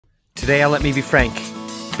Today on Let Me Be Frank,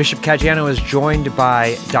 Bishop Caggiano is joined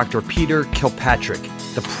by Dr. Peter Kilpatrick,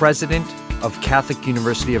 the president of Catholic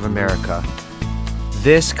University of America.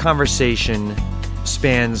 This conversation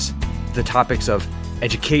spans the topics of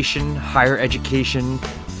education, higher education,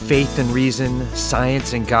 faith and reason,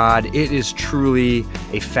 science and God. It is truly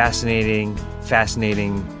a fascinating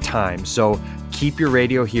time. So keep your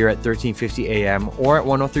radio here at 1350 AM or at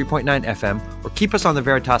 103.9 FM, or keep us on the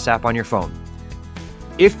Veritas app on your phone.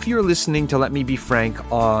 If you're listening to Let Me Be Frank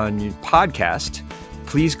on podcast,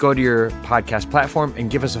 please go to your podcast platform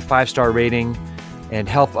and give us a 5-star rating and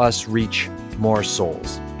help us reach more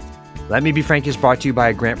souls. Let Me Be Frank is brought to you by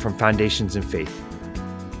a grant from Foundations in Faith.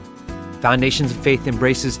 Foundations in Faith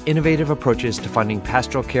embraces innovative approaches to funding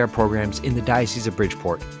pastoral care programs in the Diocese of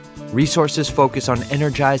Bridgeport. Resources focus on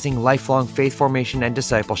energizing lifelong faith formation and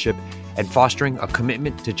discipleship and fostering a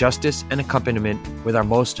commitment to justice and accompaniment with our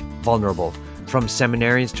most vulnerable, from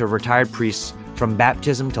seminarians to retired priests, from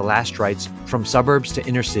baptism to last rites, from suburbs to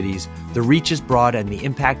inner cities. The reach is broad and the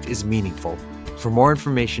impact is meaningful. For more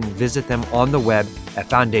information, visit them on the web at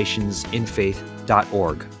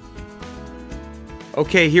foundationsinfaith.org.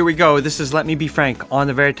 Okay, here we go. This is Let Me Be Frank on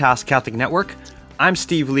the Veritas Catholic Network. I'm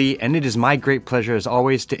Steve Lee, and it is my great pleasure, as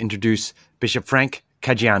always, to introduce Bishop Frank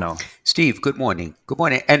Caggiano. Steve, good morning. Good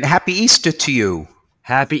morning, and happy Easter to you.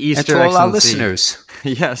 Happy Easter, and to all our Excellency. listeners.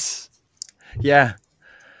 Yes. Yeah.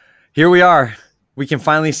 Here we are. We can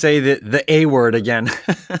finally say the A word again.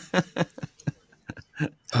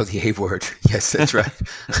 Oh, the A word. Yes, that's right.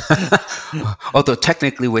 Although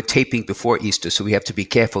technically we're taping before Easter, so we have to be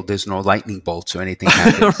careful there's no lightning bolts or anything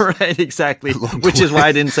happens. Right, exactly. Which is why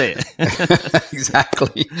I didn't say it.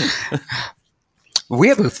 Exactly. We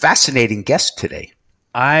have a fascinating guest today.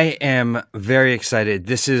 I am very excited.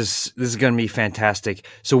 This is going to be fantastic.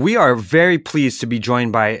 So we are very pleased to be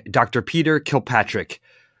joined by Dr. Peter Kilpatrick.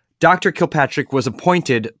 Dr. Kilpatrick was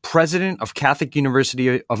appointed president of Catholic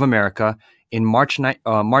University of America in March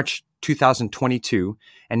 2022,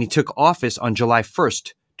 and he took office on July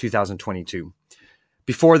 1st, 2022.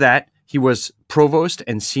 Before that, he was provost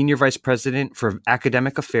and senior vice president for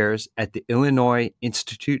academic affairs at the Illinois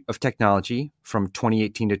Institute of Technology from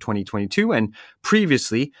 2018 to 2022, and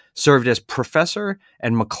previously served as professor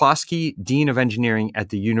and McCloskey Dean of Engineering at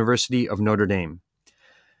the University of Notre Dame.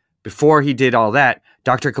 Before he did all that,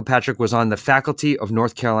 Dr. Kilpatrick was on the faculty of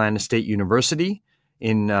North Carolina State University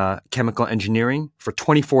in chemical engineering for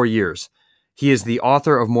 24 years. He is the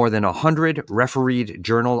author of more than 100 refereed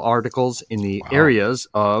journal articles in the areas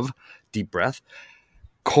of, deep breath,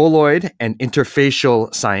 colloid and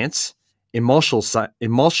interfacial science,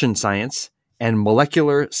 emulsion science, and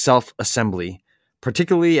molecular self-assembly,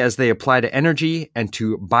 particularly as they apply to energy and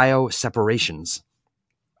to bioseparations.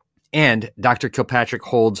 And Dr. Kilpatrick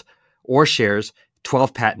holds or shares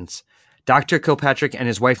 12 patents. Dr. Kilpatrick and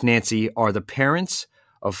his wife Nancy are the parents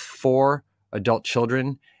of 4 adult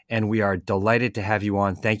children, and we are delighted to have you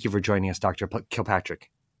on. Thank you for joining us, Dr.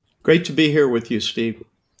 Kilpatrick. Great to be here with you, Steve.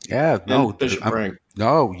 Yeah, no, Bishop Frank.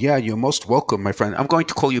 No, yeah, you're most welcome, my friend. I'm going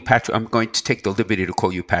to call you Patrick. I'm going to take the liberty to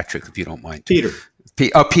call you Patrick, if you don't mind. Peter.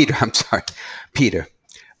 Peter. I'm sorry, Peter.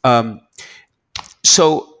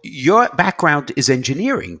 So your background is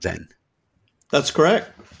engineering, then? That's correct.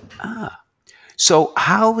 So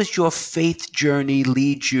how has your faith journey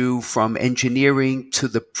lead you from engineering to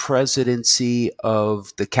the presidency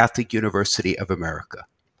of the Catholic University of America?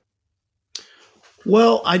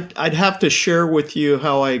 Well, I'd have to share with you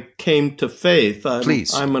how I came to faith.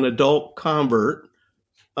 Please. I'm an adult convert.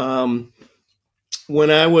 When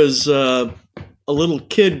I was a little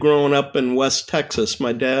kid growing up in West Texas,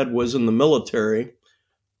 my dad was in the military,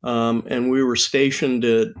 and we were stationed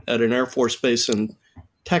at an Air Force base in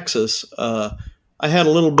Texas. I had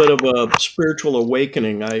a little bit of a spiritual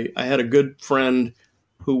awakening. I had a good friend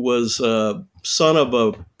who was son of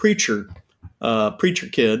a preacher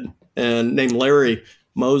kid, and named Larry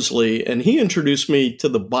Mosley, and he introduced me to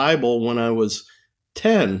the Bible when I was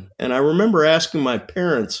 10. And I remember asking my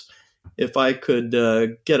parents if I could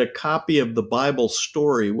get a copy of the Bible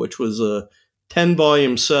Story, which was a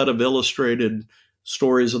 10-volume set of illustrated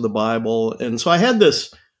stories of the Bible. And so I had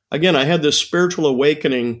this spiritual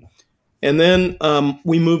awakening. And then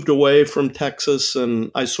we moved away from Texas, and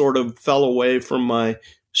I sort of fell away from my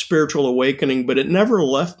spiritual awakening, but it never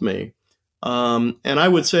left me. And I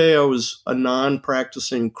would say I was a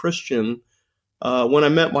non-practicing Christian when I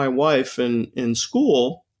met my wife in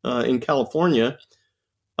school in California,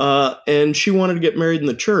 and she wanted to get married in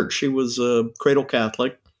the church. She was a cradle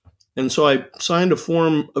Catholic, and so I signed a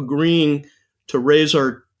form agreeing to raise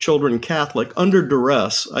our children Catholic under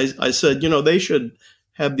duress. I said, they should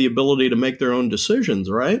have the ability to make their own decisions,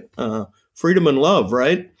 right? Freedom and love,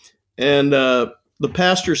 right? And the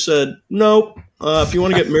pastor said, nope, if you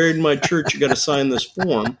want to get married in my church, you got to sign this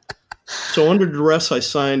form. So under duress, I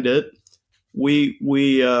signed it. We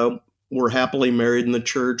were happily married in the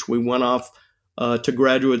church. We went off to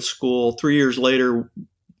graduate school. 3 years later,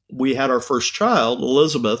 we had our first child,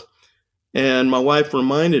 Elizabeth. And my wife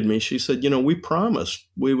reminded me, she said, we promised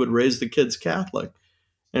we would raise the kids Catholic.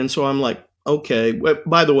 And so I'm like, okay.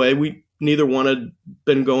 By the way, we neither one had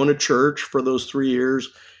been going to church for those 3 years.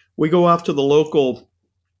 We go off to the local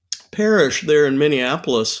parish there in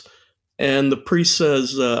Minneapolis, and the priest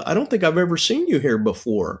says, I don't think I've ever seen you here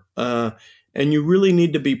before. And you really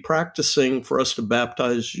need to be practicing for us to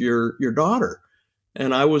baptize your daughter.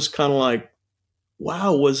 And I was kind of like,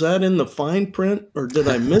 wow, was that in the fine print or did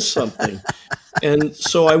I miss something? And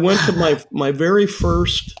so I went to my very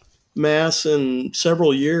first Mass in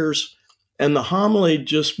several years, and the homily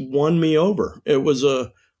just won me over. It was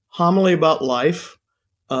a homily about life.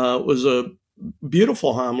 It was a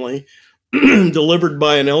beautiful homily delivered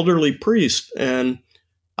by an elderly priest. And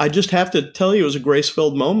I just have to tell you, it was a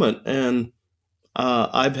grace-filled moment. And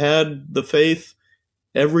I've had the faith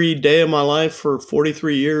every day of my life for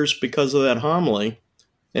 43 years because of that homily.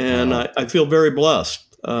 And wow. I feel very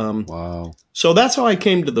blessed. Wow. So that's how I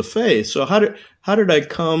came to the faith. So how did I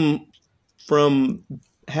come from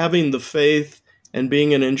having the faith and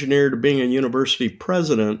being an engineer to being a university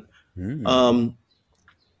president?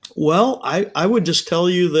 Well, I would just tell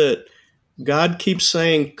you that God keeps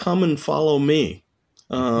saying, come and follow me.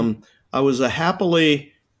 I was a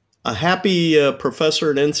happy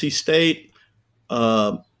professor at NC State.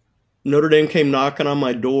 Notre Dame came knocking on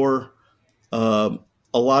my door.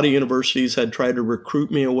 A lot of universities had tried to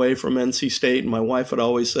recruit me away from NC State, and my wife had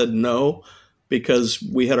always said no because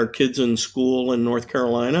we had our kids in school in North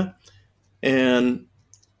Carolina. And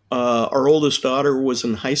our oldest daughter was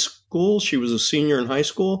in high school. She was a senior in high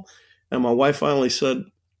school. And my wife finally said,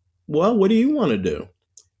 well, what do you want to do?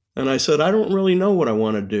 And I said, I don't really know what I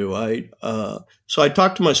want to do. So I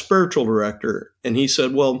talked to my spiritual director, and he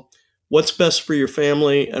said, well, what's best for your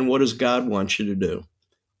family and what does God want you to do?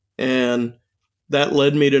 And that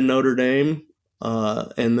led me to Notre Dame.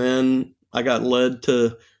 And then I got led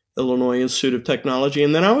to Illinois Institute of Technology.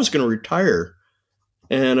 And then I was going to retire.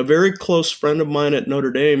 And a very close friend of mine at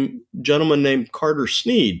Notre Dame, a gentleman named Carter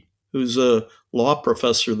Sneed, who's a law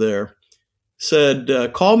professor there, said,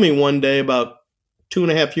 called me one day about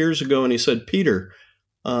 2.5 years ago. And he said, Peter,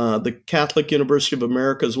 the Catholic University of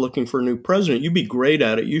America is looking for a new president. You'd be great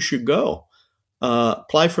at it. You should go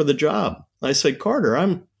apply for the job. I said, Carter,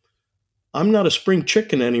 I'm not a spring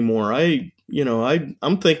chicken anymore.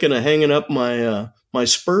 I'm thinking of hanging up my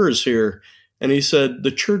spurs here. And he said,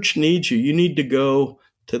 the church needs you. You need to go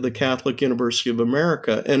to the Catholic University of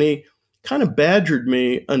America. And he kind of badgered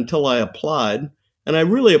me until I applied. And I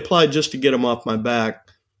really applied just to get him off my back.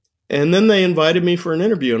 And then they invited me for an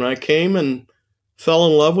interview. And I came and fell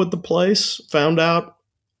in love with the place, found out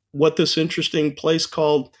what this interesting place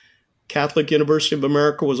called Catholic University of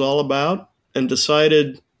America was all about, and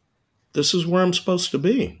decided this is where I'm supposed to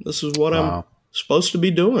be. This is what I'm supposed to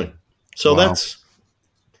be doing. So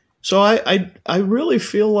I really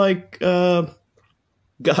feel like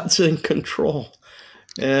God's in control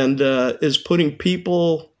and is putting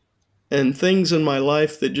people and things in my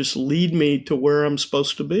life that just lead me to where I'm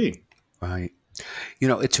supposed to be. Right.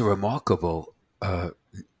 It's a remarkable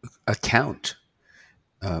account,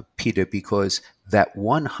 Peter, because that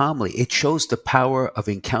one homily, it shows the power of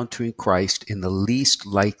encountering Christ in the least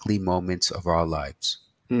likely moments of our lives,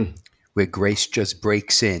 where grace just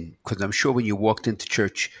breaks in. Because I'm sure when you walked into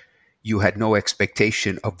church, you had no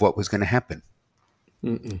expectation of what was going to happen.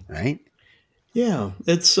 Right? Yeah,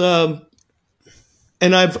 it's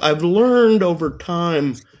and I've learned over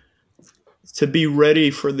time to be ready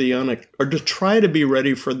for the to try to be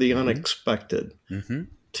ready for the unexpected.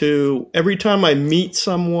 To every time I meet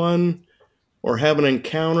someone or have an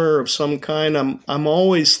encounter of some kind, I'm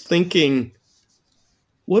always thinking,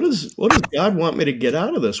 what does God want me to get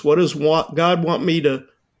out of this? What does God want me to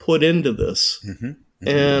put into this?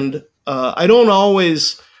 And I don't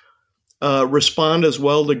always respond as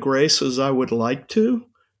well to grace as I would like to,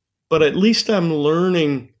 but at least I'm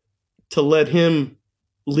learning to let him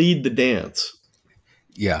lead the dance.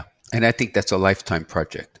 Yeah. And I think that's a lifetime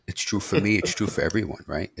project. It's true for me. It's true for everyone,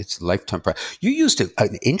 right? It's a lifetime project. You used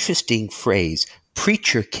an interesting phrase,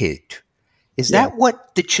 preacher kid. Is that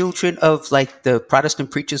what the children of like the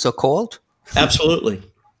Protestant preachers are called? Absolutely.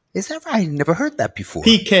 Is that right? I never heard that before.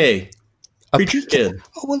 PK. Preacher kid.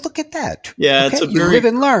 Oh, well, look at that. Yeah, okay. You live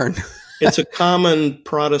and learn. It's a common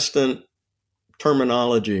Protestant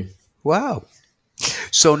terminology. Wow.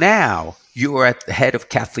 So now you are at the head of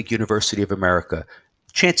Catholic University of America.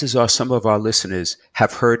 Chances are some of our listeners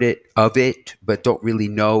have heard of it, but don't really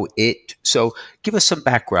know it. So give us some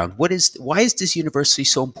background. Why is this university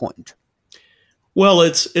so important? Well,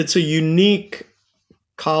 it's a unique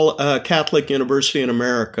Catholic university in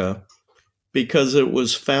America because it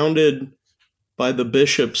was founded by the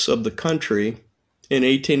bishops of the country in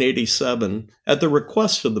 1887 at the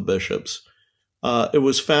request of the bishops. It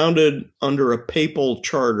was founded under a papal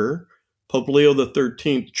charter. Pope Leo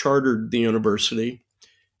XIII chartered the university,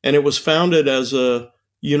 and it was founded as a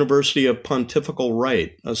university of pontifical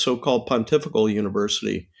right, a so-called pontifical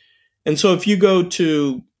university. And so if you go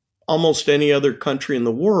to almost any other country in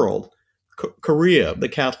the world, Korea, the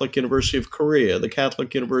Catholic University of Korea, the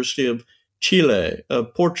Catholic University of Chile,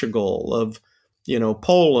 of Portugal, of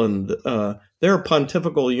Poland, there are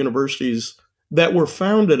pontifical universities that were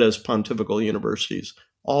founded as pontifical universities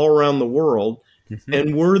all around the world,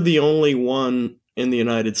 and we're the only one in the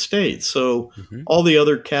United States. So all the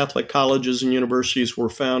other Catholic colleges and universities were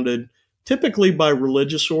founded typically by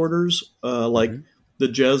religious orders, like the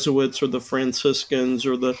Jesuits or the Franciscans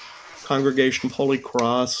or the Congregation of Holy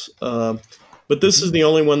Cross. But this is the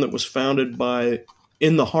only one that was founded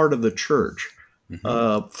in the heart of the church,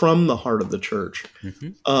 from the heart of the church.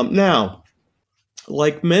 Now,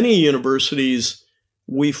 like many universities,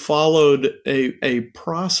 we followed a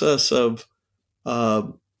process of,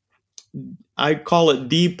 I call it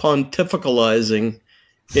depontificalizing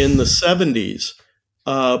in the 70s.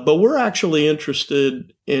 But we're actually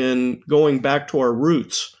interested in going back to our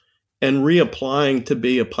roots and reapplying to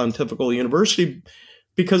be a pontifical university,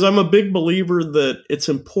 because I'm a big believer that it's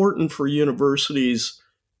important for universities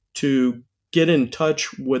to get in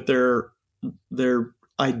touch with their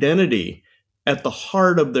identity at the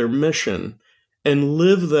heart of their mission and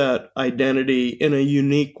live that identity in a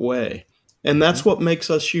unique way. And that's what makes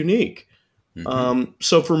us unique.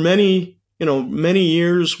 So for many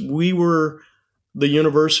years, we were the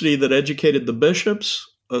university that educated the bishops.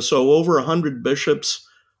 So over 100 bishops,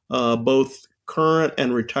 both current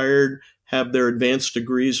and retired, have their advanced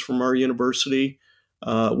degrees from our university.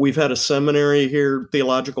 We've had a seminary here,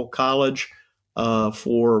 Theological College,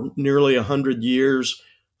 for nearly 100 years.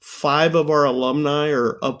 5 of our alumni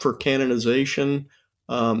are up for canonization.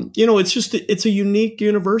 It's a unique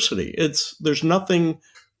university. There's nothing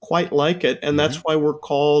quite like it, and that's why we're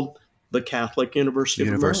called the Catholic University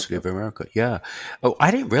of America. Yeah. Oh, I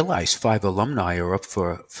didn't realize 5 alumni are up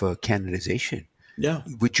for canonization. Yeah.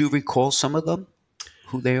 Would you recall some of them?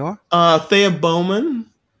 Who they are? Thea Bowman.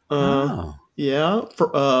 Yeah.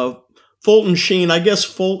 Fulton Sheen. I guess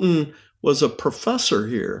Fulton was a professor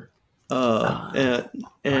here. But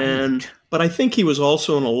I think he was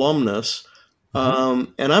also an alumnus.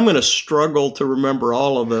 And I'm going to struggle to remember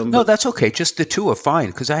all of them. No, that's okay. Just the 2 are fine,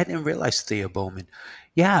 because I didn't realize Thea Bowman.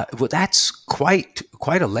 Yeah, well, that's quite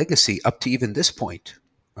a legacy up to even this point,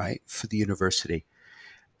 right, for the university.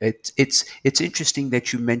 It's interesting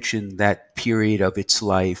that you mentioned that period of its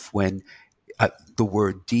life when the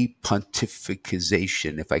word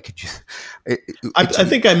depontificization, if I could just... I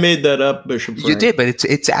think I made that up, Bishop Frank. You did, but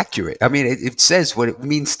it's accurate. I mean, it says what it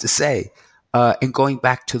means to say. And going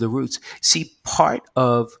back to the roots. See, part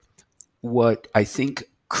of what I think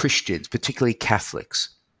Christians, particularly Catholics,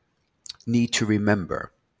 need to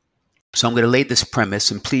remember. So I'm going to lay this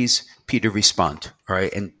premise, and please, Peter, respond, all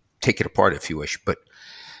right, and take it apart if you wish. But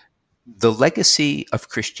the legacy of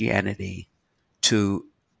Christianity to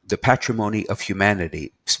the patrimony of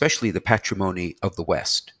humanity, especially the patrimony of the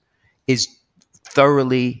West, is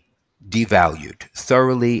thoroughly devalued,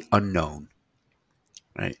 thoroughly unknown,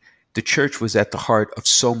 right? The church was at the heart of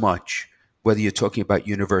so much, whether you're talking about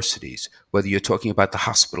universities, whether you're talking about the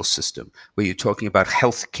hospital system, whether you're talking about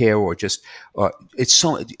healthcare or just it's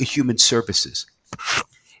so human services,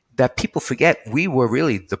 that people forget we were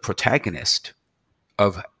really the protagonist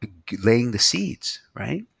of laying the seeds,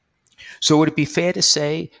 right? So would it be fair to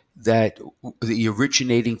say that the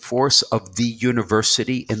originating force of the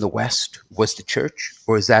university in the West was the church,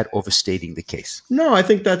 or is that overstating the case? No, I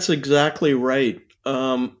think that's exactly right.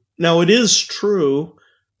 Now, it is true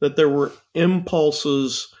that there were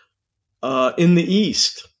impulses in the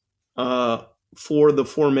East for the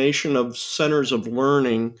formation of centers of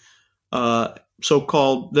learning,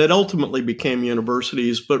 so-called, that ultimately became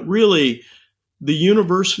universities, but really the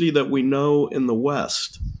university that we know in the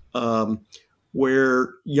West,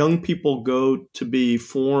 where young people go to be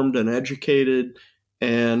formed and educated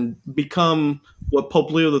and become what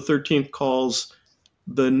Pope Leo XIII calls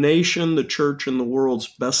the nation, the church, and the world's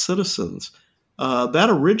best citizens. That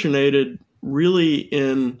originated really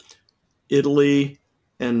in Italy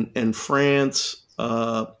and France,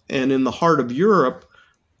 and in the heart of Europe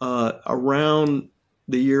around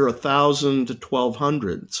the year 1000 to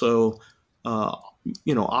 1200. So,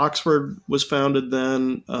 Oxford was founded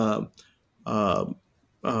then,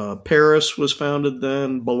 Paris was founded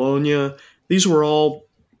then, Bologna. These were all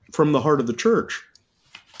from the heart of the church.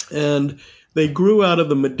 And they grew out of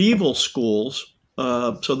the medieval schools.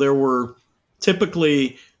 So there were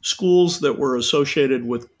typically schools that were associated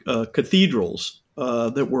with cathedrals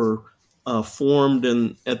that were formed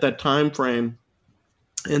at that time frame.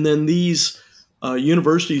 And then these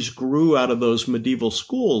universities grew out of those medieval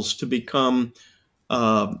schools to become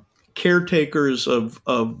caretakers of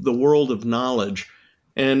the world of knowledge.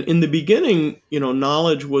 And in the beginning,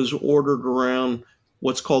 knowledge was ordered around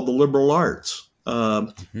what's called the liberal arts.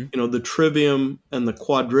 The trivium and the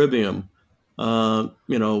quadrivium. A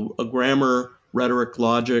grammar, rhetoric,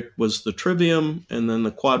 logic was the trivium, and then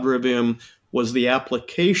the quadrivium was the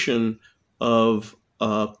application of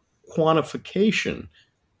quantification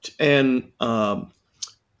and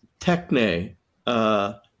techne,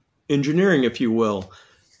 engineering, if you will,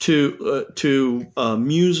 to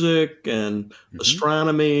music and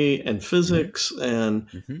astronomy and physics, and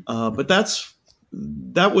but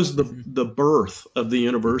that was the birth of the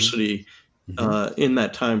university in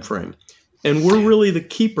that time frame, and we're really the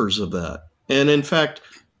keepers of that. And in fact,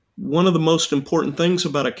 one of the most important things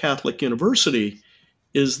about a Catholic university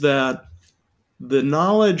is that the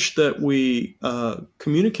knowledge that we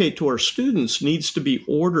communicate to our students needs to be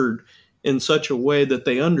ordered in such a way that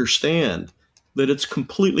they understand that it's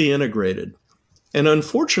completely integrated. And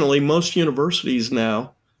unfortunately, most universities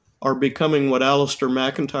now are becoming what Alistair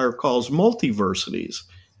McIntyre calls multiversities.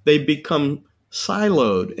 They become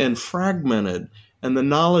siloed and fragmented, and the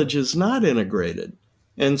knowledge is not integrated.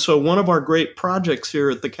 And so one of our great projects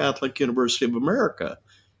here at the Catholic University of America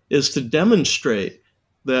is to demonstrate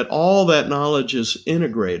that all that knowledge is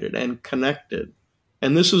integrated and connected.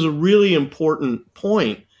 And this is a really important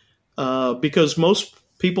point because most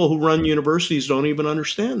people who run universities don't even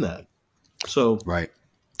understand that. So right.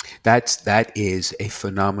 That is a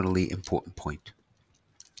phenomenally important point,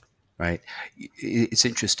 right? It's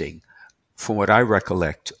interesting. From what I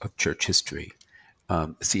recollect of church history,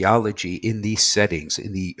 theology in these settings,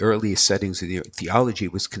 in the earliest settings of the theology,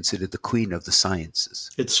 was considered the queen of the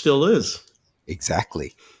sciences. It still is.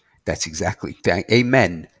 Exactly. That's exactly.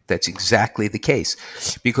 Amen. That's exactly the case.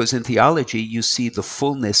 Because in theology, you see the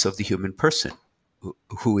fullness of the human person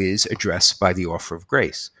who is addressed by the offer of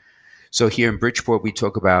grace. So here in Bridgeport, we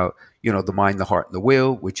talk about, the mind, the heart, and the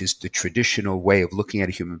will, which is the traditional way of looking at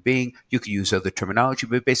a human being. You could use other terminology,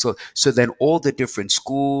 but basically, so then all the different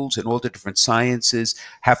schools and all the different sciences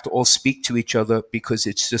have to all speak to each other because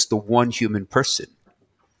it's just the one human person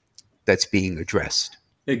that's being addressed.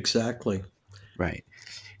 Exactly. Right.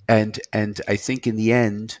 And I think in the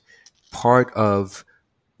end, part of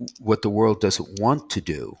what the world doesn't want to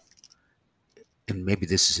do, and maybe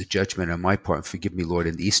this is a judgment on my part, and forgive me, Lord,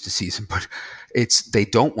 in the Easter season, but they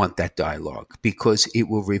don't want that dialogue because it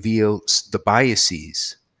will reveal the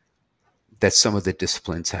biases that some of the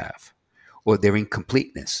disciplines have, or their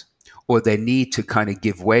incompleteness, or their need to kind of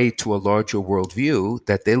give way to a larger worldview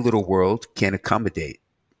that their little world can't accommodate.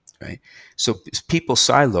 Right. So people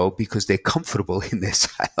silo because they're comfortable in their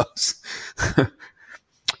silos.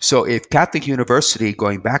 So if Catholic University,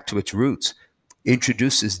 going back to its roots,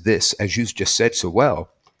 introduces this, as you just said so well,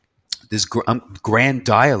 this grand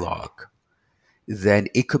dialogue, then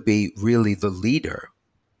it could be really the leader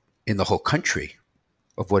in the whole country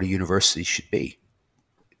of what a university should be.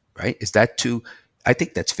 Right? Is that too? I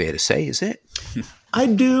think that's fair to say, is it? I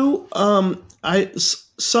do.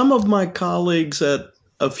 Some of my colleagues at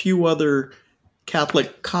a few other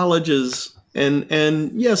Catholic colleges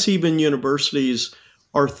and yes, even universities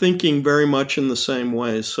are thinking very much in the same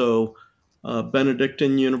way. So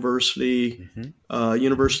Benedictine University,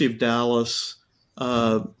 University of Dallas,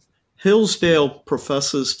 Hillsdale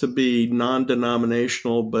professes to be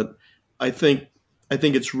non-denominational, but I think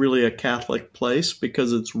it's really a Catholic place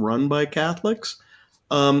because it's run by Catholics.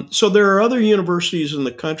 So there are other universities in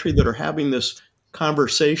the country that are having this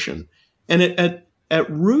conversation. And at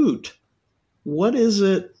root, what is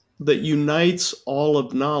it that unites all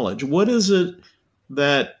of knowledge? What is it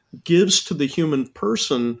that gives to the human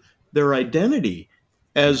person their identity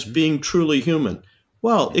as being truly human?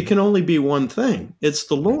 Well, it can only be one thing. It's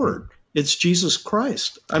the Lord. It's Jesus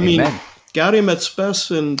Christ. I mean, Gaudium et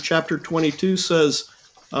Spes in chapter 22 says,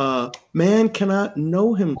 man cannot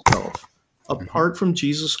know himself apart from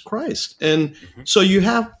Jesus Christ. And so you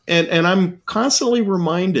have, and I'm constantly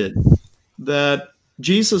reminded that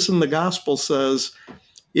Jesus in the gospel says,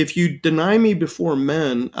 if you deny me before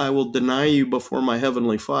men, I will deny you before my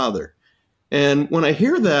heavenly Father. And when I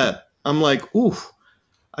hear that, I'm like, oof,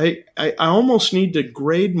 I almost need to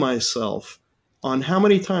grade myself on how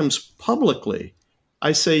many times publicly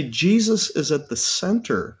I say Jesus is at the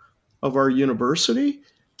center of our university.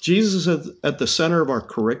 Jesus is at the center of our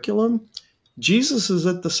curriculum. Jesus is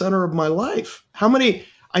at the center of my life. How many,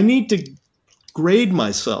 I need to grade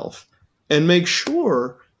myself and make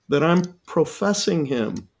sure that I'm professing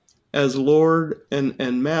him as Lord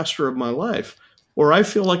and master of my life, or I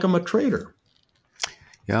feel like I'm a traitor.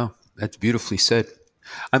 Yeah, that's beautifully said.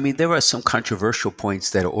 I mean, there are some controversial points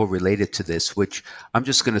that are all related to this, which I'm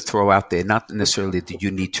just going to throw out there, not necessarily that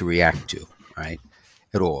you need to react to, right,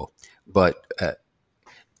 at all. But,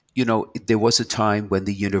 there was a time when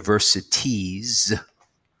the universities,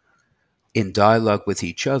 in dialogue with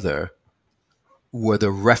each other, were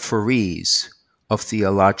the referees of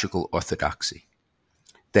theological orthodoxy.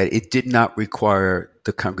 That it did not require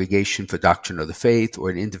the Congregation for Doctrine of the Faith or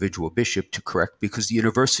an individual bishop to correct, because the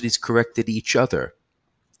universities corrected each other.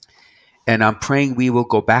 And I'm praying we will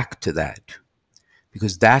go back to that,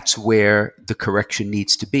 because that's where the correction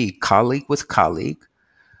needs to be, colleague with colleague,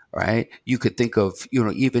 right? You could think of,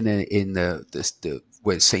 even in the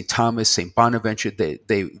where St. Thomas, St. Bonaventure,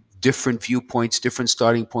 they different viewpoints, different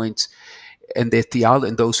starting points, and their theology,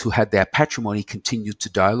 and those who had that patrimony continued to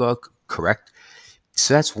dialogue, correct?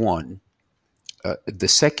 So that's one. The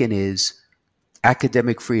second is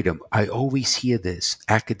academic freedom. I always hear this.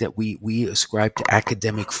 We ascribe to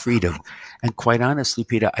academic freedom. And quite honestly,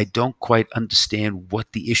 Peter, I don't quite understand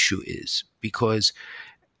what the issue is, because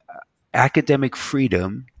academic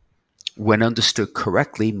freedom, when understood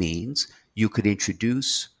correctly, means you could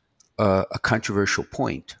introduce a controversial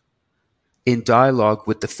point in dialogue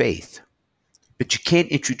with the faith. But you can't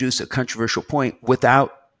introduce a controversial point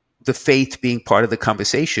without the faith being part of the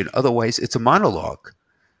conversation. Otherwise, it's a monologue.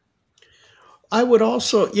 I would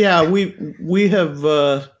also, we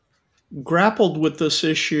have grappled with this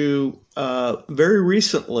issue very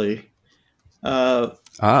recently.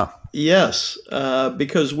 Yes,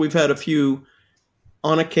 because we've had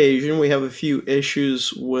on occasion, we have a few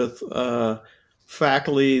issues with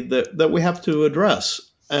faculty that we have to address.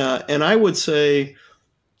 And I would say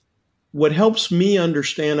what helps me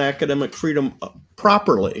understand academic freedom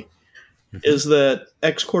properly is that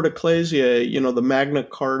Ex Corde Ecclesiae, the Magna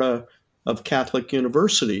Carta of Catholic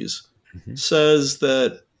universities, says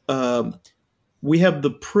that we have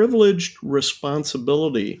the privileged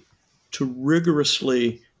responsibility to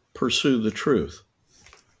rigorously pursue the truth.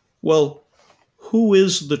 Well, who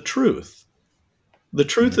is the truth? The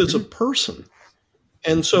truth is a person.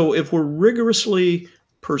 And so if we're rigorously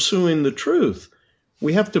pursuing the truth,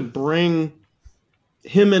 we have to bring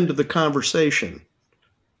him into the conversation.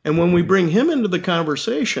 And when we bring him into the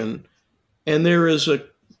conversation, and there is an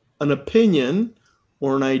opinion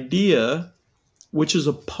or an idea which is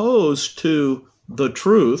opposed to the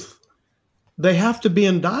truth, they have to be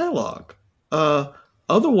in dialogue.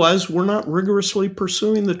 Otherwise, we're not rigorously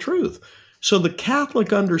pursuing the truth. So the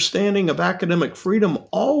Catholic understanding of academic freedom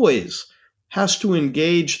always has to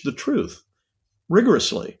engage the truth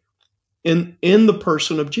rigorously in the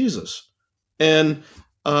person of Jesus. And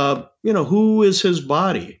who is his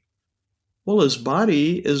body? Well, his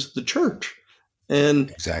body is the church.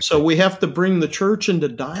 And so we have to bring the church into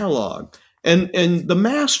dialogue. And the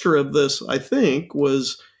master of this, I think,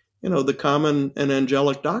 was, the common and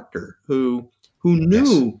angelic doctor who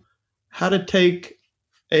knew how to take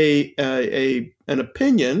an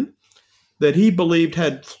opinion that he believed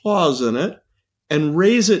had flaws in it and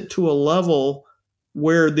raise it to a level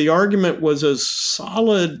where the argument was as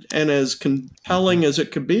solid and as compelling as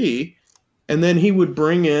it could be. And then he would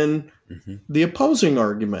bring in the opposing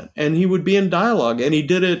argument, and he would be in dialogue. And he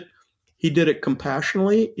did it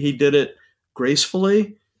compassionately. He did it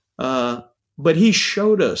gracefully. But he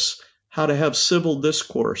showed us how to have civil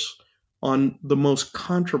discourse on the most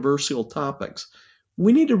controversial topics.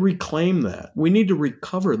 We need to reclaim that. We need to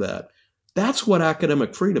recover that. That's what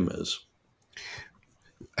academic freedom is.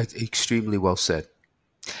 Extremely well said.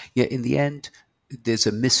 Yeah, in the end, there's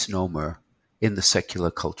a misnomer in the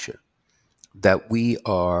secular culture that we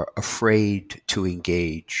are afraid to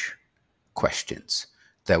engage questions,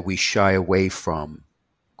 that we shy away from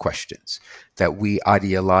questions, that we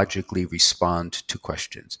ideologically respond to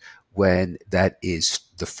questions, when that is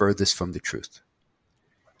the furthest from the truth.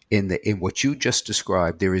 In what you just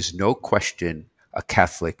described, there is no question a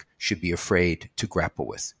Catholic should be afraid to grapple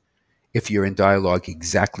with, if you're in dialogue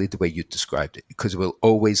exactly the way you described it, because it will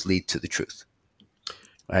always lead to the truth.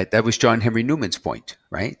 Right? That was John Henry Newman's point,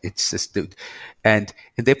 right? It's just, and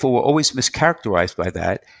therefore we're always mischaracterized by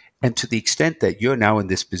that. And to the extent that you're now in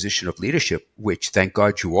this position of leadership, which thank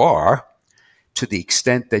God you are, to the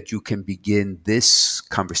extent that you can begin this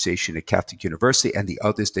conversation at Catholic University and the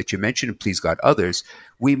others that you mentioned, and please God, others,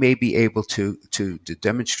 we may be able to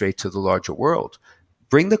demonstrate to the larger world.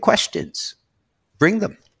 Bring the questions, bring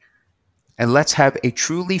them, and let's have a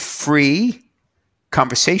truly free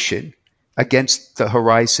conversation against the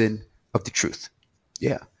horizon of the truth.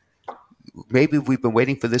 Yeah. Maybe we've been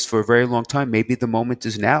waiting for this for a very long time. Maybe the moment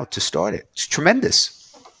is now to start it. It's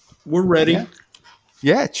tremendous. We're ready.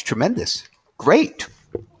 Yeah, it's tremendous. Great.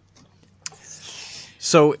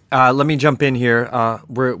 So let me jump in here.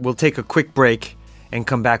 We'll take a quick break and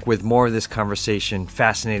come back with more of this conversation.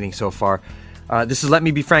 Fascinating so far. This is Let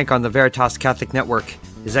Me Be Frank on the Veritas Catholic Network.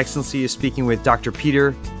 His Excellency is speaking with Dr.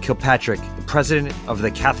 Peter Kilpatrick, the President of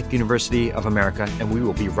the Catholic University of America, and we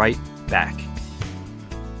will be right back.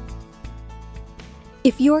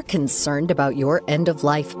 If you're concerned about your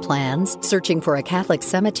end-of-life plans, searching for a Catholic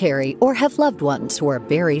cemetery, or have loved ones who are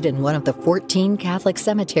buried in one of the 14 Catholic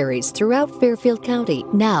cemeteries throughout Fairfield County,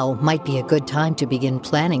 now might be a good time to begin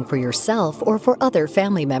planning for yourself or for other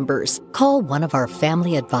family members. Call one of our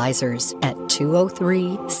family advisors at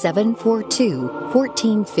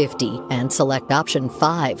 203-742-1450 and select option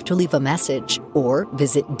 5 to leave a message, or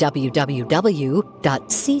visit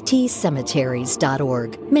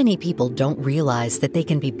www.ctcemeteries.org. Many people don't realize that they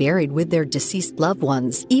can be buried with their deceased loved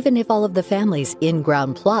ones, even if all of the family's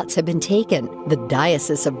in-ground plots have been taken. The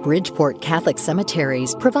Diocese of Bridgeport Catholic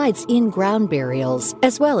Cemeteries provides in-ground burials,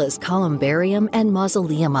 as well as columbarium and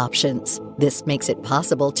mausoleum options. This makes it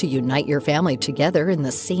possible to unite your family together in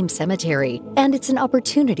the same cemetery, and it's an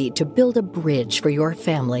opportunity to build a bridge for your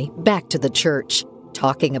family back to the church.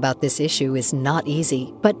 Talking about this issue is not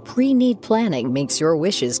easy, but pre-need planning makes your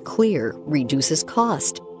wishes clear, reduces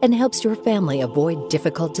cost, and helps your family avoid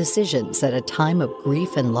difficult decisions at a time of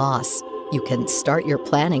grief and loss. You can start your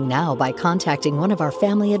planning now by contacting one of our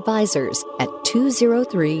family advisors at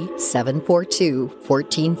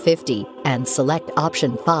 203-742-1450 and select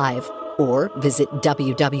option 5, or visit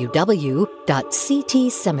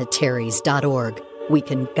www.ctcemeteries.org. We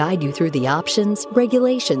can guide you through the options,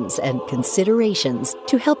 regulations, and considerations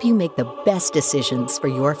to help you make the best decisions for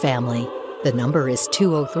your family. The number is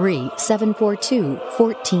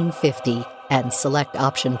 203-742-1450 and select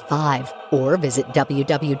option 5, or visit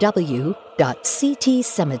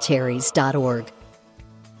www.ctcemeteries.org.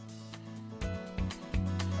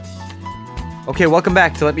 Okay, welcome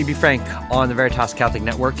back to Let Me Be Frank on the Veritas Catholic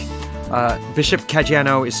Network. Bishop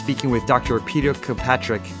Caggiano is speaking with Dr. Peter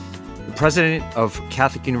Kilpatrick, the President of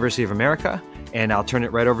Catholic University of America, and I'll turn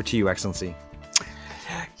it right over to you, Excellency.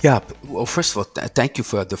 Yeah. Well, first of all, thank you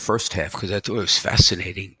for the first half, because I thought it was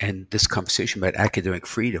fascinating. And this conversation about academic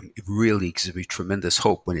freedom, it really gives me tremendous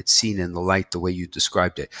hope when it's seen in the light the way you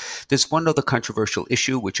described it. There's one other controversial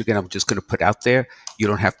issue, which again, I'm just going to put out there. You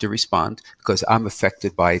don't have to respond, because I'm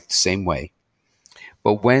affected by it the same way.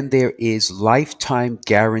 But when there is lifetime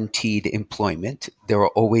guaranteed employment, there are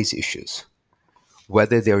always issues.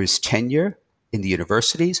 Whether there is tenure in the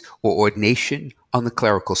universities or ordination on the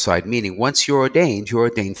clerical side, meaning once you're ordained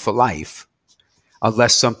for life,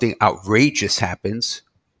 unless something outrageous happens,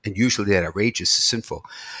 and usually that outrageous is sinful.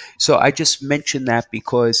 So I just mention that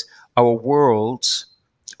because our worlds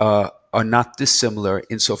are not dissimilar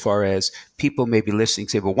insofar as people may be listening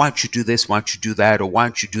and say, well, why don't you do this? Why don't you do that? Or why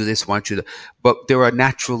don't you do this? Why don't you do that? But there are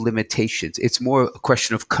natural limitations. It's more a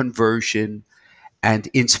question of conversion and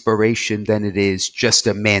inspiration than it is just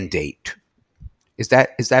a mandate. Is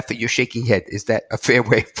that for your shaking head? Is that a fair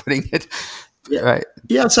way of putting it? Yeah. Right.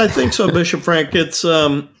 Yes, I think so, Bishop Frank. It's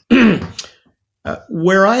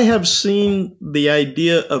where I have seen the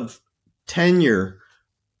idea of tenure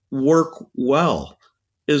work well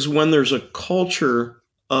is when there's a culture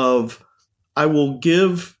of, I will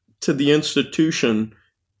give to the institution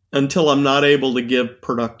until I'm not able to give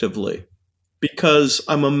productively, because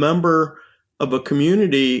I'm a member of a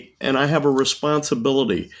community and I have a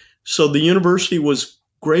responsibility. So the university was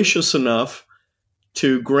gracious enough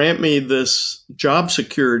to grant me this job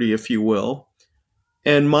security, if you will.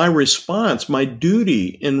 And my response, my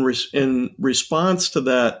duty in response to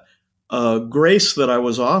that grace that I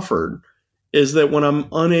was offered, is that when I'm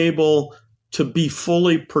unable to be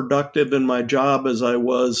fully productive in my job as I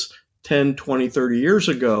was 10, 20, 30 years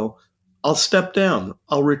ago, I'll step down,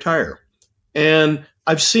 I'll retire. And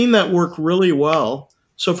I've seen that work really well.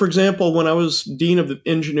 So, for example, when I was Dean of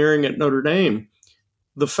Engineering at Notre Dame,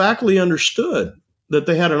 the faculty understood that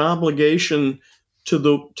they had an obligation to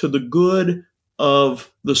the good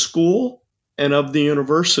of the school and of the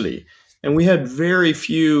university. And we had very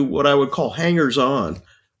few what I would call hangers-on,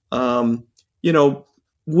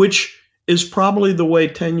 which is probably the way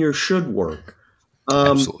tenure should work.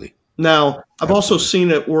 Absolutely. Now, I've also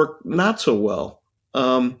seen it work not so well.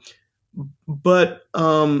 But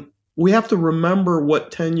we have to remember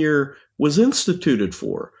what tenure was instituted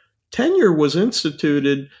for. Tenure was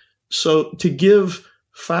instituted to give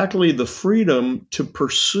faculty the freedom to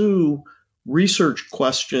pursue research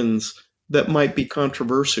questions that might be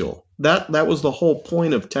controversial. That was the whole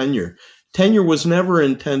point of tenure. Tenure was never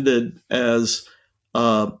intended as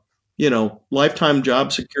lifetime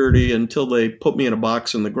job security until they put me in a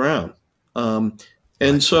box in the ground. I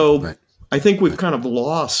think we've kind of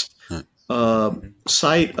lost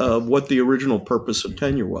sight of what the original purpose of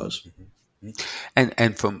tenure was.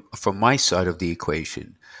 And from my side of the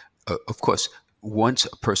equation, of course, once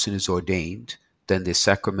a person is ordained, then there's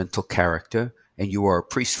sacramental character, and you are a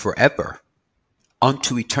priest forever,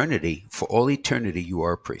 unto eternity. For all eternity, you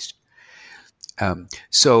are a priest.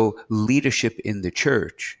 So leadership in the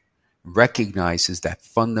church recognizes that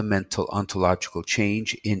fundamental ontological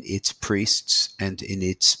change in its priests and in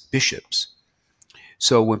its bishops.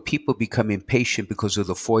 So when people become impatient because of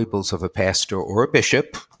the foibles of a pastor or a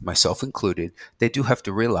bishop, myself included, they do have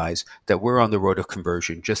to realize that we're on the road of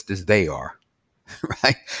conversion just as they are,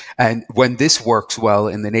 right? And when this works well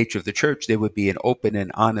in the nature of the church, there would be an open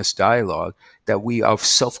and honest dialogue that we are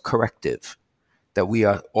self-corrective, that we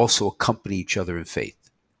are also accompany each other in faith.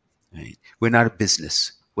 Right? We're not a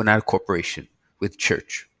business. We're not a corporation. We're the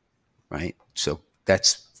church, right? So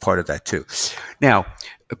that's part of that too. Now,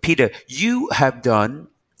 Peter, you have done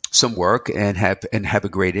some work and have a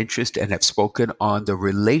great interest and have spoken on the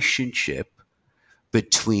relationship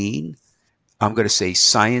between, I'm going to say,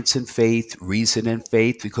 science and faith, reason and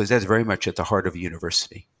faith, because that's very much at the heart of a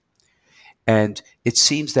university. And it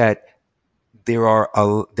seems that there are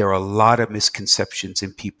a lot of misconceptions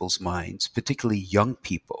in people's minds, particularly young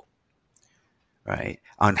people, right,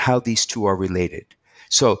 on how these two are related.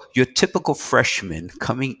 So your typical freshman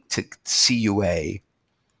coming to CUA,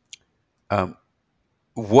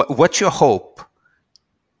 what's your hope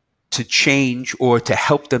to change or to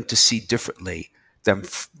help them to see differently than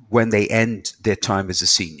when they end their time as a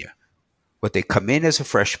senior? What they come in as a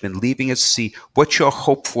freshman, leaving as a senior, what's your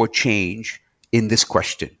hope for change in this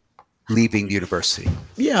question, leaving the university?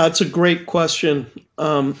 Yeah, it's a great question.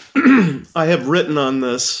 I have written on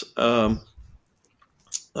this, and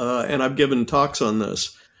I've given talks on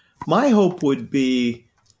this. My hope would be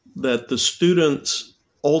that the students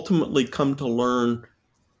ultimately come to learn,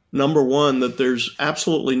 number one, that there's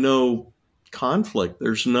absolutely no conflict.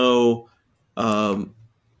 There's no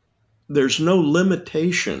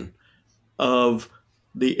limitation of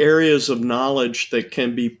the areas of knowledge that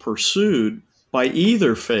can be pursued by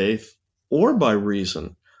either faith or by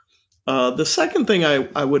reason. The second thing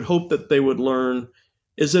I would hope that they would learn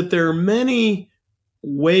is that there are many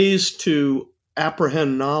ways to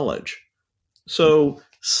apprehend knowledge. So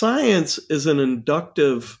science is an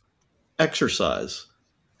inductive exercise.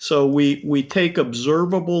 So we take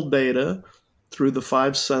observable data through the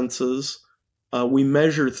five senses, we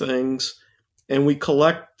measure things, and we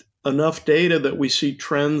collect enough data that we see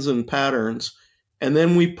trends and patterns, and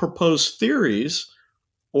then we propose theories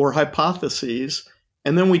or hypotheses,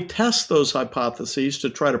 and then we test those hypotheses to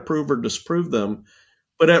try to prove or disprove them.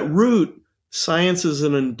 But at root, science is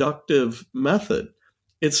an inductive method.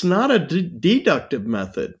 It's not a deductive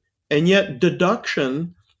method, and yet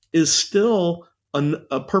deduction is still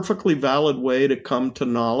a perfectly valid way to come to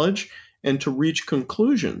knowledge and to reach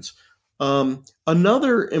conclusions.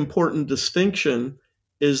 Another important distinction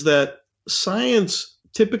is that science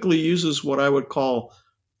typically uses what I would call,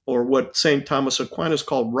 or what St. Thomas Aquinas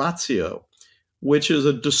called, ratio, which is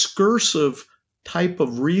a discursive type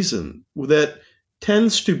of reason that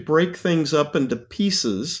tends to break things up into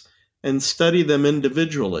pieces and study them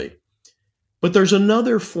individually. But there's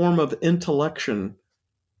another form of intellection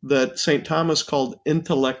that St. Thomas called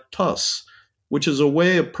intellectus, which is a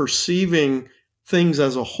way of perceiving things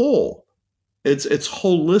as a whole. It's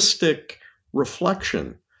holistic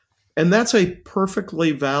reflection. And that's a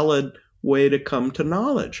perfectly valid way to come to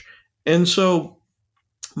knowledge. And so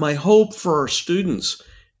my hope for our students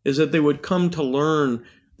is that they would come to learn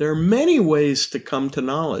there are many ways to come to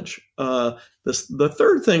knowledge. The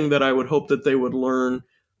third thing that I would hope that they would learn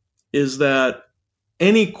is that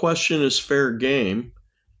any question is fair game,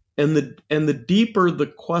 and the deeper the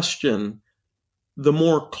question, the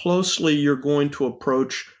more closely you're going to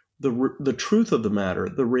approach the truth of the matter,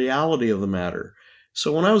 the reality of the matter.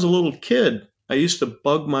 So when I was a little kid, I used to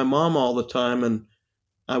bug my mom all the time, and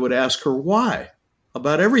I would ask her why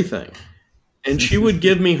about everything. And she would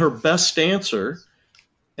give me her best answer.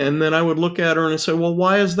 And then I would look at her and I'd say, well,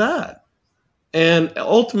 why is that? And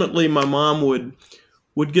ultimately my mom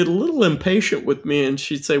would get a little impatient with me, and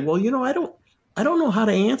she'd say, well, I don't know how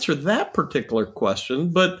to answer that particular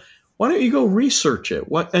question, but why don't you go research it?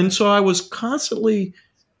 And so I was constantly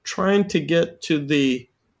trying to get to the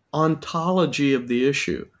ontology of the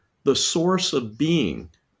issue, the source of being,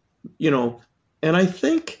 and I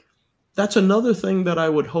think that's another thing that I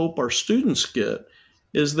would hope our students get,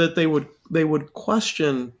 is that they would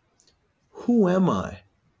question, who am I?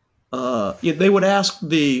 They would ask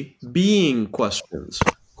the being questions.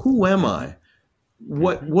 Who am I?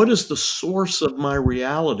 What is the source of my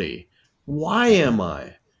reality? Why am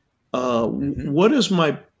I? What is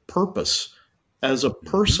my purpose as a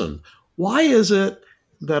person? Why is it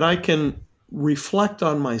that I can reflect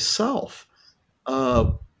on myself?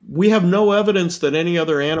 We have no evidence that any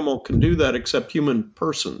other animal can do that except human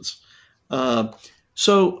persons.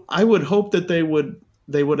 So I would hope that they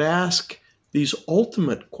would ask these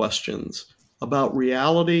ultimate questions about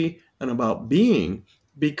reality and about being,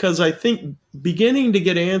 because I think beginning to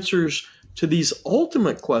get answers to these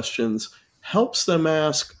ultimate questions helps them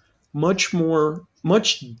ask much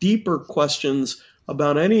deeper questions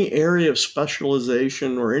about any area of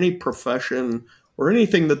specialization or any profession or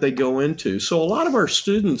anything that they go into. So a lot of our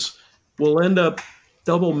students will end up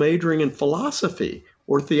double majoring in philosophy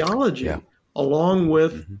or theology along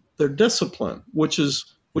with their discipline, which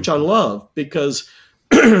I love, because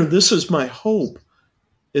this is my hope,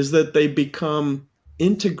 is that they become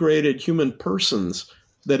integrated human persons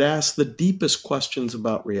that ask the deepest questions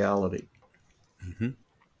about reality. Mm-hmm.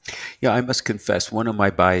 Yeah, I must confess, one of my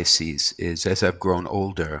biases is, as I've grown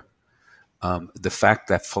older, the fact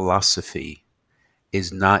that philosophy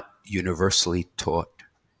is not universally taught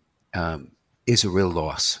is a real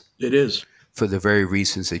loss. It is. For the very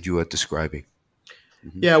reasons that you are describing.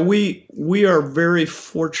 Mm-hmm. Yeah, we are very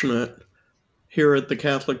fortunate here at the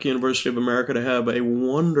Catholic University of America to have a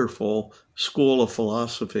wonderful school of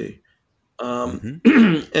philosophy. And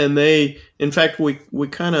they, in fact, we've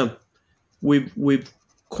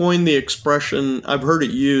coined the expression, I've heard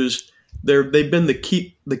it used, they've been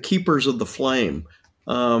the keepers of the flame.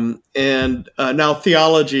 And now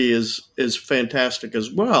theology is fantastic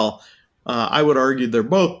as well. I would argue they're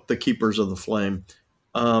both the keepers of the flame.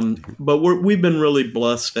 But we've been really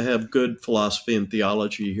blessed to have good philosophy and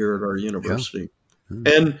theology here at our university.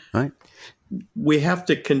 And we have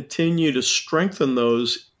to continue to strengthen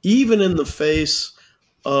those, even in the face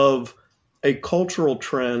of a cultural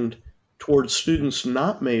trend towards students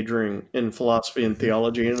not majoring in philosophy and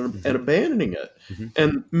theology and abandoning it.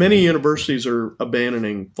 And many universities are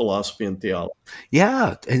abandoning philosophy and theology.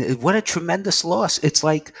 Yeah, and what a tremendous loss. It's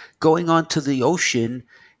like going onto the ocean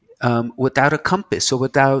without a compass or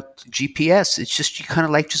without GPS. It's just, you kind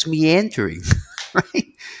of like just meandering,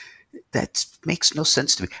 right? That makes no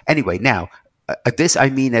sense to me. Anyway, now, this I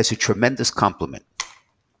mean as a tremendous compliment.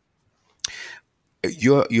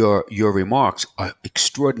 Your remarks are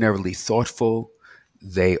extraordinarily thoughtful.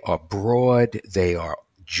 They are broad. They are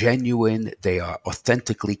genuine. They are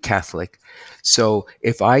authentically Catholic. So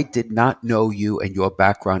if I did not know you and your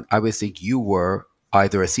background, I would think you were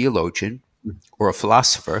either a theologian or a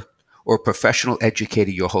philosopher or a professional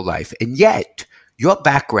educator your whole life. And yet your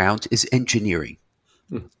background is engineering,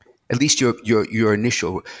 at least your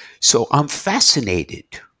initial. So I'm fascinated.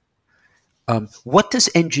 What does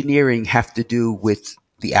engineering have to do with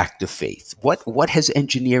the act of faith? What has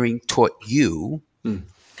engineering taught you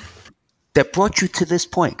that brought you to this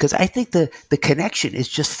point? Because I think the connection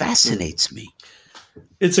just fascinates me.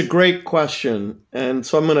 It's a great question. And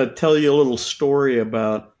so I'm going to tell you a little story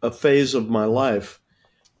about a phase of my life.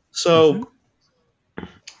 So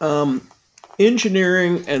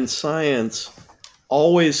engineering and science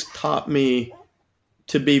always taught me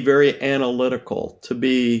to be very analytical,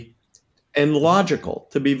 and logical,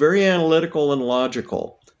 to be very analytical and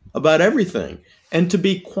logical about everything, and to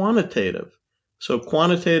be quantitative. So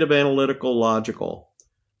quantitative, analytical, logical.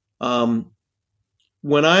 When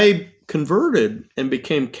I converted and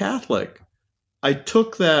became Catholic, I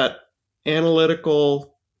took that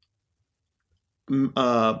analytical,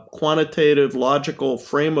 quantitative, logical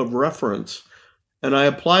frame of reference, and I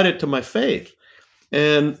applied it to my faith.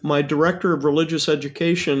 And my director of religious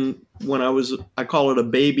education, when I call it a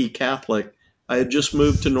baby Catholic, I had just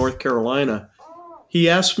moved to North Carolina. He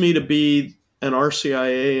asked me to be an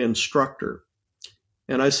RCIA instructor.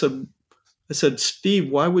 And I said, Steve,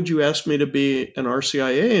 why would you ask me to be an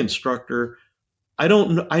RCIA instructor? I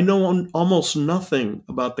know almost nothing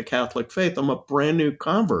about the Catholic faith. I'm a brand new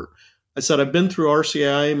convert. I said, I've been through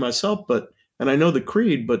RCIA myself, and I know the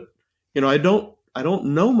creed, but I don't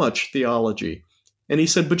know much theology. And he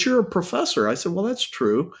said, but you're a professor. I said, well, that's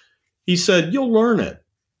true. He said, you'll learn it.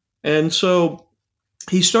 And so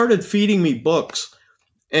he started feeding me books.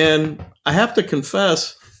 And I have to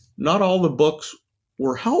confess, not all the books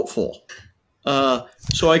were helpful.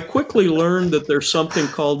 So I quickly learned that there's something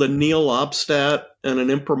called a nihil obstat and an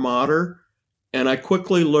imprimatur. And I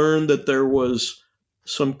quickly learned that there was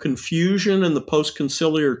some confusion in the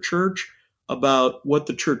post-conciliar church about what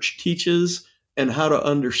the church teaches and how to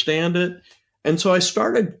understand it. And so I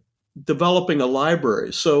started developing a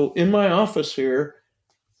library. So in my office here,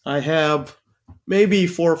 I have maybe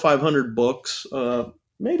 400 or 500 books,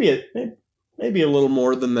 maybe a little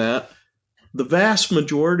more than that. The vast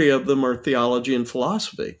majority of them are theology and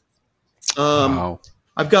philosophy. Wow.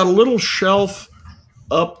 I've got a little shelf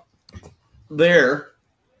up there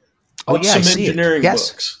with some engineering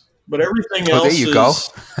books, but everything else is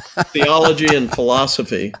theology and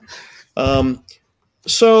philosophy.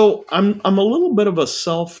 So I'm a little bit of a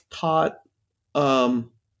self-taught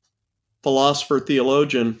philosopher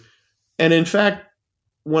theologian, and in fact,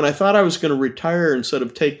 when I thought I was going to retire instead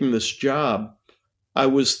of taking this job, I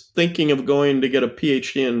was thinking of going to get a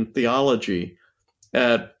PhD in theology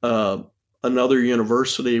at another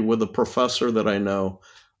university with a professor that I know.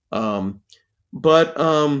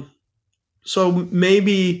 So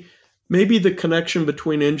maybe the connection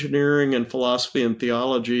between engineering and philosophy and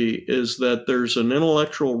theology is that there's an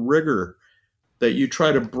intellectual rigor that you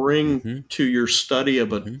try to bring to your study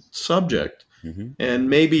of a subject. And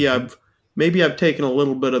maybe I've taken a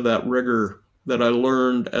little bit of that rigor that I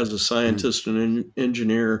learned as a scientist and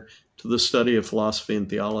engineer to the study of philosophy and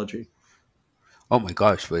theology. Oh my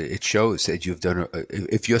gosh, but it shows that you've done,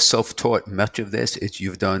 if you're self-taught much of this,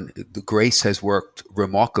 the grace has worked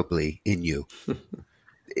remarkably in you.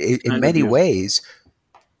 In many ways,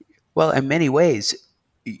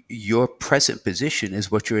 your present position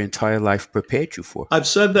is what your entire life prepared you for. I've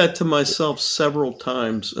said that to myself several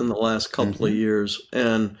times in the last couple of years,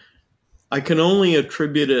 and I can only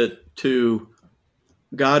attribute it to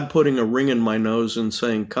God putting a ring in my nose and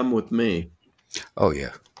saying, come with me. Oh,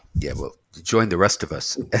 yeah. Yeah, well, join the rest of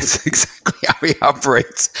us. That's exactly how he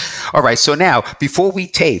operates. All right, so now, before we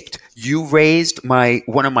taped, you raised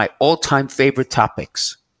one of my all-time favorite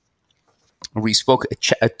topics. We spoke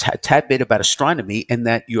a tad bit about astronomy, and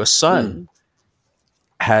that your son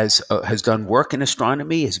has done work in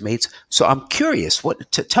astronomy, has made. So I'm curious,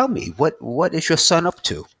 tell me, what is your son up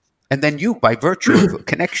to? And then you, by virtue of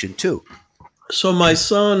connection, too. So my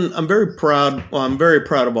son, I'm very proud. Well, I'm very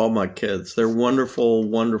proud of all my kids. They're wonderful,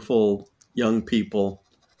 wonderful young people,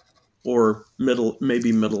 or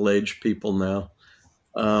maybe middle-aged people now.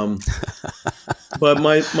 But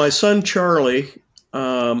my son Charlie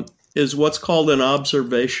is what's called an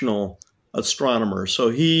observational astronomer. So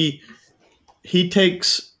he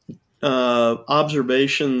takes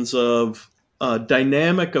observations of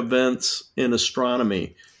dynamic events in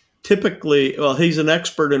astronomy. Typically, he's an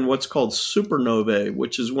expert in what's called supernovae,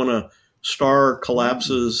 which is when a star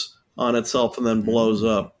collapses on itself and then blows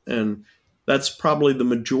up. And that's probably the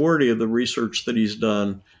majority of the research that he's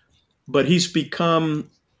done. But he started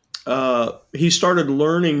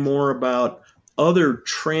learning more about other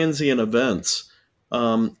transient events.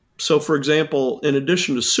 So, for example, in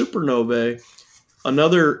addition to supernovae,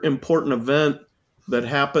 another important event that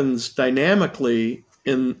happens dynamically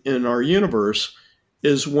in our universe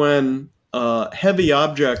is when heavy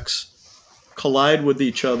objects collide with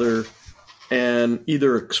each other and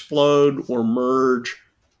either explode or merge.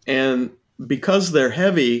 And because they're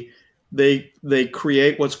heavy, they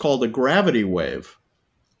create what's called a gravity wave.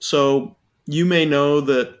 So you may know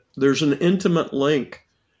that there's an intimate link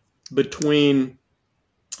between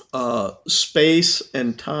space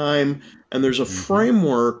and time, and there's a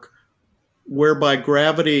framework whereby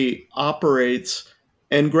gravity operates.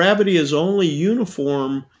 And gravity is only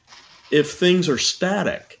uniform if things are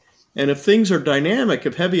static. And if things are dynamic,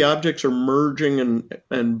 if heavy objects are merging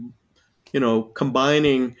and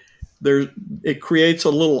combining, it creates a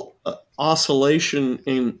little oscillation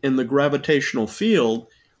in the gravitational field.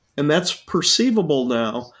 And that's perceivable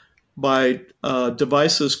now by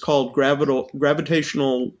devices called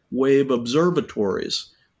gravitational wave observatories.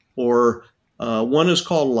 Or one is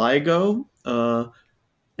called LIGO,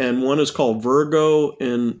 and one is called Virgo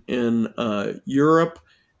in Europe.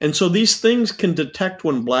 And so these things can detect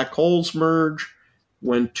when black holes merge,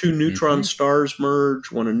 when two neutron stars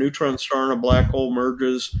merge, when a neutron star and a black hole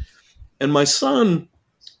merges. And my son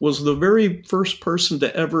was the very first person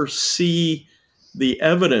to ever see the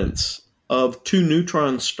evidence of two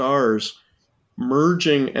neutron stars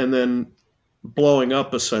merging and then blowing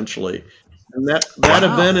up, essentially. And that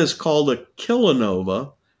Wow. event is called a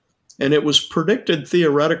kilonova, and it was predicted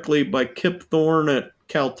theoretically by Kip Thorne at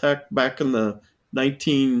Caltech back in the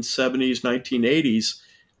 1970s, 1980s.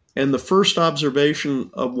 And the first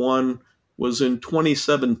observation of one was in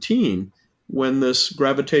 2017 when this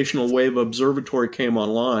gravitational wave observatory came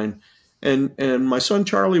online. And my son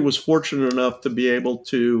Charlie was fortunate enough to be able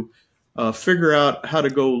to figure out how to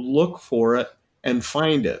go look for it and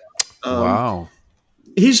find it. Wow.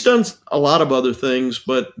 He's done a lot of other things,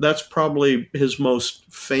 but that's probably his most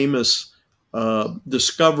famous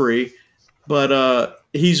discovery. But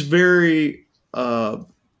he's very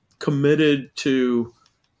committed to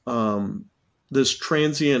this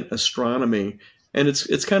transient astronomy, and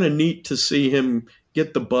it's kind of neat to see him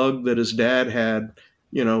get the bug that his dad had,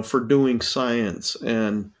 for doing science.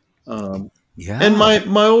 And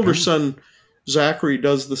my older son Zachary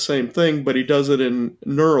does the same thing, but he does it in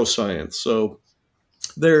neuroscience. So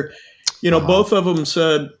they're, both of them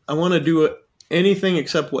said, I want to do anything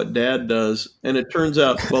except what Dad does, and it turns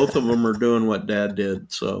out both of them are doing what Dad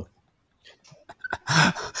did. So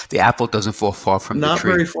the apple doesn't fall far from the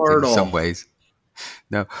tree. Not very far at all. In some ways.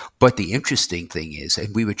 No, but the interesting thing is,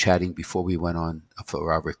 and we were chatting before we went on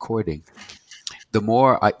for our recording, the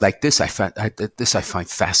more I find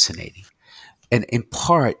fascinating. And in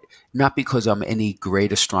part, not because I'm any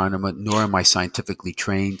great astronomer, nor am I scientifically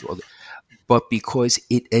trained, but because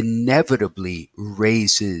it inevitably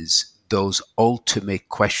raises those ultimate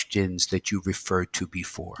questions that you referred to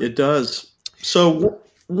before. It does. So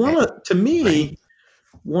to me,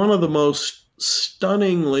 one of the most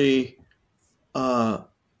stunningly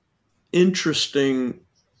interesting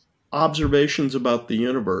observations about the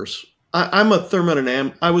universe. I'm a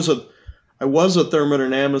thermodynamist. I was a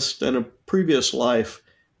thermodynamist in a previous life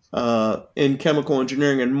in chemical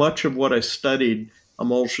engineering, and much of what I studied,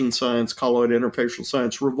 emulsion science, colloid interfacial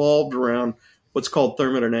science, revolved around what's called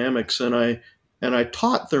thermodynamics, and I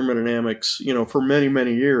taught thermodynamics, for many,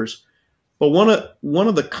 many years. But one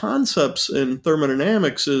of the concepts in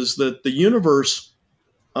thermodynamics is that the universe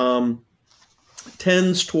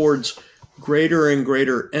tends towards greater and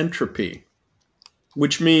greater entropy,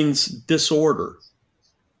 which means disorder.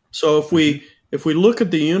 So if we look at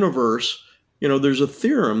the universe, there's a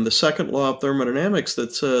theorem, the second law of thermodynamics,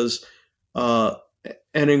 that says an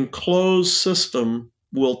enclosed system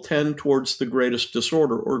will tend towards the greatest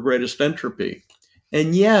disorder or greatest entropy.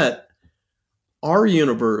 And yet, our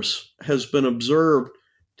universe has been observed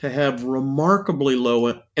to have remarkably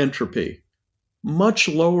low entropy, much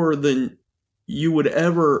lower than you would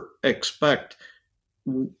ever expect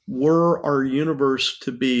were our universe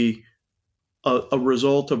to be a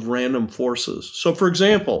result of random forces. So, for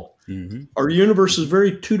example, our universe is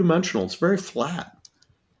very two-dimensional. It's very flat.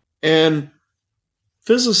 And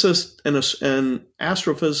physicists and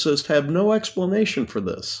astrophysicists have no explanation for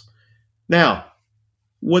this. Now,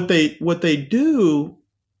 what they do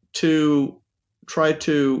to try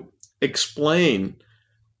to explain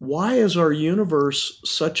why is our universe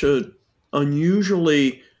such a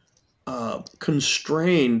unusually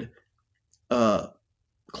constrained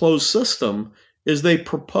closed system is they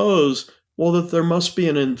propose, that there must be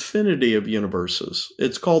an infinity of universes.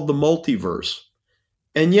 It's called the multiverse.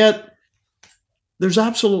 And yet there's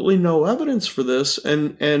absolutely no evidence for this.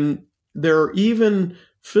 And there are even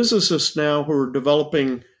physicists now who are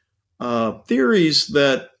developing theories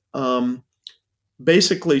that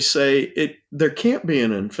basically say there can't be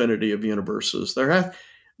an infinity of universes.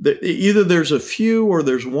 Either there's a few or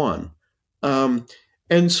there's one.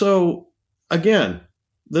 And so, again,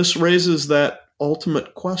 this raises that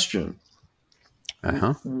ultimate question.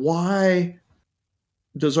 Why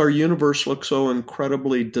does our universe look so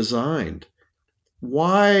incredibly designed?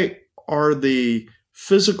 Why are the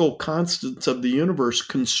physical constants of the universe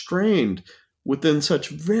constrained within such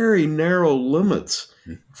very narrow limits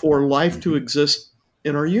for life to exist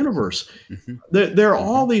in our universe? There are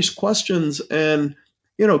all these questions, and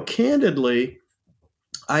candidly,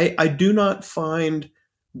 I do not find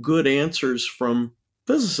good answers from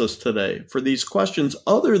physicists today for these questions,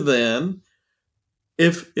 other than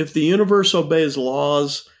if the universe obeys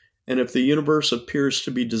laws and if the universe appears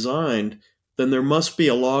to be designed, then there must be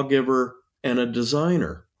a lawgiver and a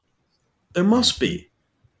designer. There must be.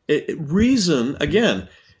 Reason, again,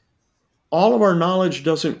 all of our knowledge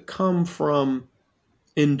doesn't come from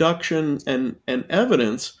induction and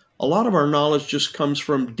evidence. A lot of our knowledge just comes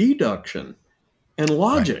from deduction and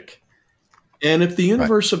logic. And if the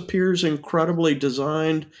universe appears incredibly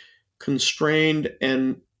designed, constrained,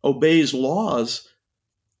 and obeys laws,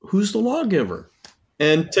 who's the lawgiver?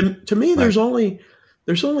 And to me, there's only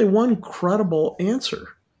one credible answer.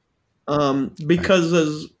 Because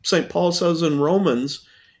as St. Paul says in Romans,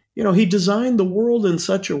 he designed the world in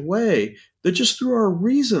such a way that just through our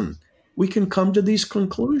reason, we can come to these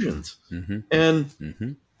conclusions. Mm-hmm. And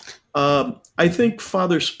Mm-hmm. I think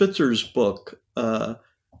Father Spitzer's book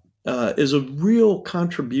is a real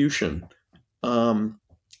contribution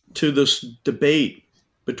to this debate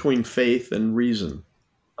between faith and reason.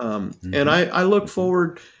 And I look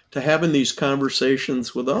forward to having these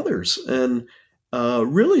conversations with others and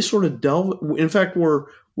really sort of delve. In fact, we're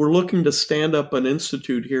looking to stand up an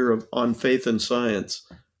institute here on faith and science.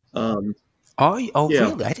 Yeah.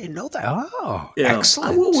 Really? I didn't know that. Oh, yeah.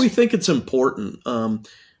 Excellent. Well, we think it's important.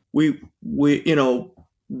 We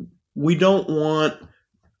don't want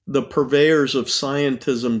the purveyors of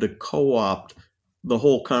scientism to co-opt the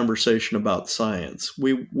whole conversation about science.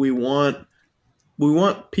 We want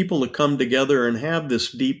people to come together and have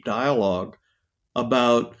this deep dialogue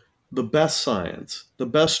about the best science, the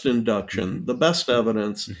best induction, the best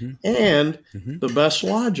evidence, and the best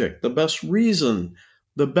logic, the best reason,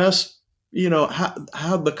 the best,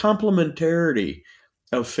 how the complementarity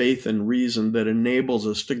of faith and reason that enables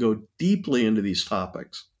us to go deeply into these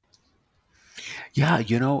topics. Yeah,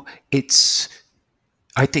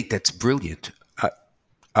 I think that's brilliant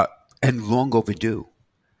and long overdue,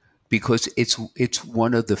 because it's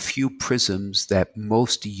one of the few prisms that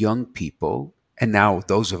most young people, and now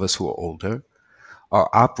those of us who are older, are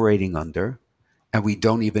operating under, and we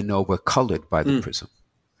don't even know we're colored by the prism,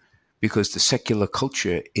 because the secular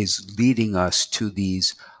culture is leading us to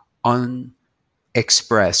these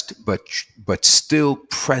unexpressed but still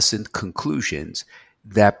present conclusions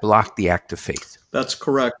that block the act of faith. That's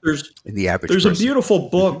correct. There's person. A beautiful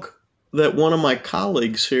book that one of my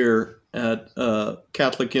colleagues here at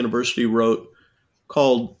Catholic University wrote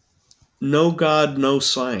called No God, No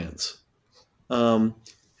Science.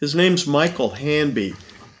 His name's Michael Hanby,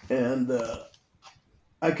 and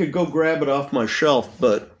I could go grab it off my shelf,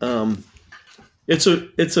 but it's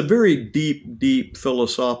a very deep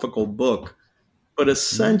philosophical book. But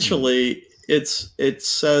essentially, it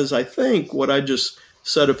says, I think, what I just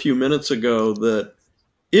said a few minutes ago, that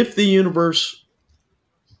if the universe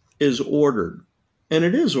is ordered, and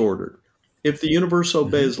it is ordered, if the universe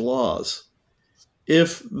obeys laws,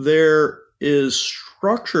 if there is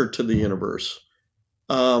structure to the universe,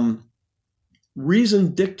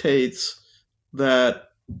 reason dictates that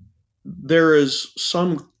there is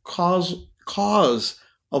some cause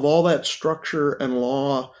of all that structure and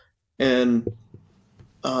law, and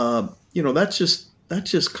that's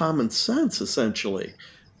just common sense, essentially.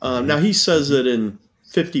 Now, he says it in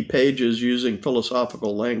 50 pages using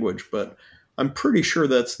philosophical language, but I'm pretty sure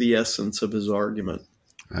that's the essence of his argument.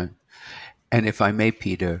 Right. And if I may,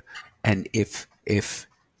 Peter, and if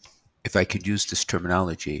I could use this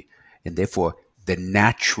terminology, and therefore the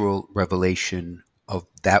natural revelation of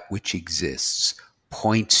that which exists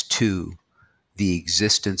points to the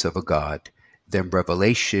existence of a God, then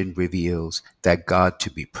revelation reveals that God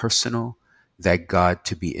to be personal, that God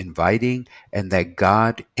to be inviting, and that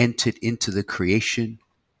God entered into the creation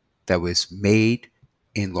that was made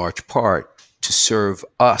in large part to serve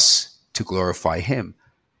us, to glorify him,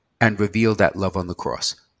 and reveal that love on the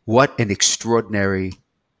cross. What an extraordinary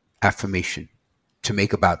affirmation to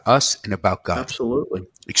make about us and about God. Absolutely.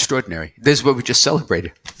 Extraordinary. This is what we just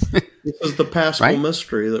celebrated. This is the Paschal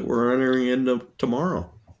mystery that we're entering into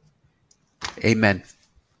tomorrow. Amen.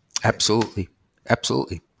 Absolutely.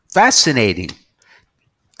 Absolutely. Fascinating.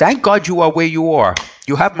 Thank God you are where you are.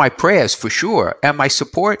 You have my prayers for sure, and my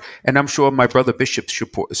support, and I'm sure my brother Bishop's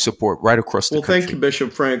support right across the country. Well, thank you,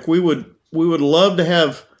 Bishop Frank. We would love to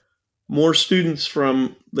have more students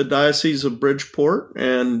from the Diocese of Bridgeport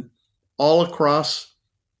and all across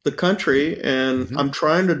the country, and I'm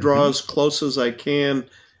trying to draw as close as I can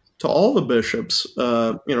to all the bishops,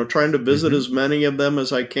 trying to visit as many of them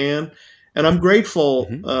as I can. And I'm grateful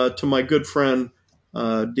to my good friend,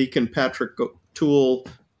 Deacon Patrick Toole,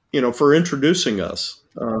 for introducing us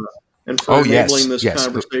and for enabling this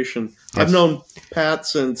conversation. Yes. I've known Pat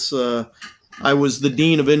since I was the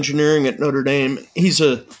Dean of Engineering at Notre Dame. He's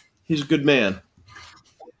a good man.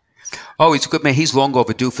 Oh, he's a good man. He's long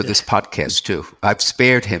overdue for this podcast, too. I've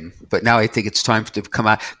spared him, but now I think it's time to come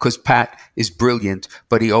out, because Pat is brilliant,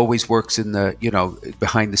 but he always works in the,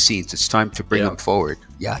 behind the scenes. It's time to bring him forward.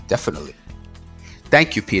 Yeah, definitely.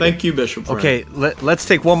 Thank you, Peter. Thank you, Bishop Frank. Okay, let's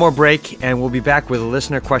take one more break, and we'll be back with a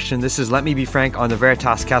listener question. This is Let Me Be Frank on the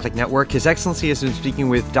Veritas Catholic Network. His Excellency has been speaking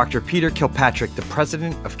with Dr. Peter Kilpatrick, the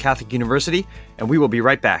president of Catholic University, and we will be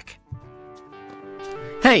right back.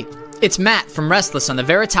 Hey, It's Matt from Restless on the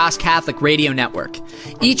Veritas Catholic Radio Network.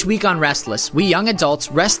 Each week on Restless, we young adults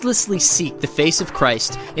restlessly seek the face of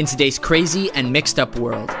Christ in today's crazy and mixed up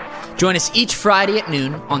world. Join us each Friday at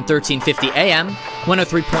noon on 1350 AM,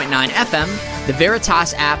 103.9 FM, the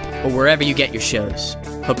Veritas app, or wherever you get your shows.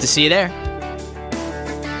 Hope to see you there.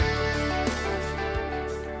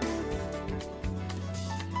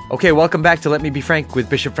 Okay, welcome back to Let Me Be Frank with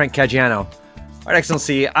Bishop Frank Caggiano. All right,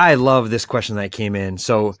 Excellency, I love this question that came in.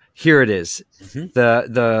 So here it is.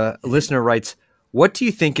 The listener writes, what do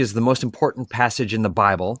you think is the most important passage in the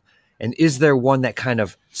Bible? And is there one that kind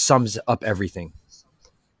of sums up everything?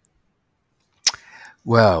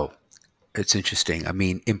 Well, it's interesting. I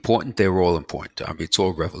mean, important, they're all important. I mean, it's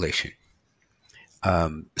all revelation.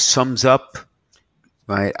 Sums up,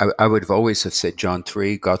 right? I would have always have said John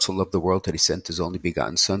 3, God so loved the world that he sent his only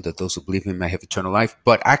begotten son, that those who believe in him may have eternal life.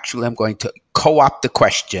 But actually, I'm going to co-opt the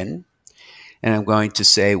question, and I'm going to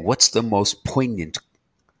say, what's the most poignant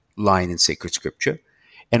line in sacred scripture?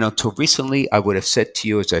 And until recently, I would have said to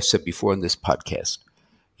you, as I've said before in this podcast,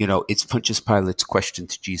 you know, it's Pontius Pilate's question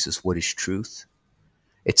to Jesus, what is truth?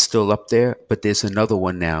 It's still up there, but there's another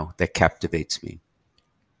one now that captivates me.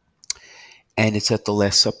 And it's at the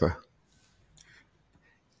Last Supper.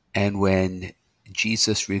 And when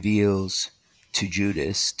Jesus reveals to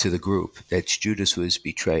Judas, to the group, that Judas was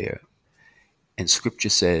betrayer, and scripture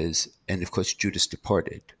says, and of course Judas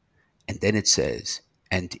departed, and then it says,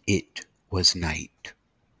 and it was night.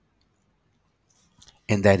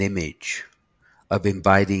 And that image of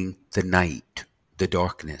inviting the night, the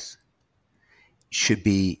darkness, should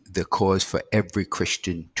be the cause for every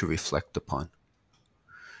Christian to reflect upon.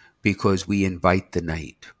 Because we invite the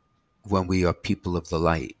night when we are people of the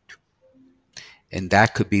light. And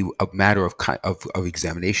that could be a matter of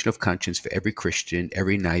examination of conscience for every Christian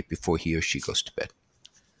every night before he or she goes to bed.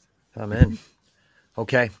 Amen.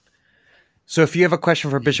 Okay. So if you have a question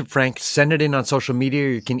for Bishop Frank, send it in on social media.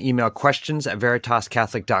 You can email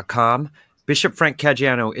questions@veritascatholic.com. Bishop Frank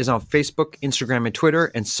Caggiano is on Facebook, Instagram, and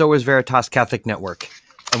Twitter, and so is Veritas Catholic Network.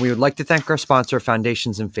 And we would like to thank our sponsor,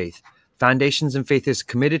 Foundations in Faith. Foundations in Faith is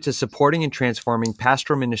committed to supporting and transforming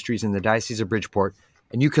pastoral ministries in the Diocese of Bridgeport,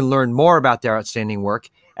 and you can learn more about their outstanding work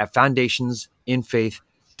at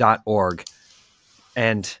foundationsinfaith.org.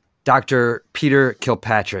 And Dr. Peter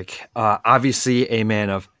Kilpatrick, obviously a man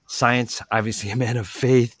of science, obviously a man of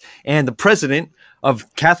faith, and the president of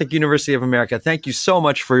Catholic University of America. Thank you so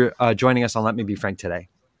much for joining us on Let Me Be Frank today.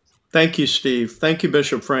 Thank you, Steve. Thank you,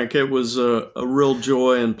 Bishop Frank. It was a real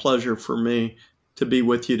joy and pleasure for me to be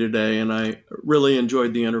with you today, and I really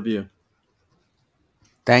enjoyed the interview.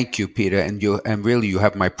 Thank you, Peter, and really you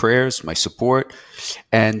have my prayers, my support,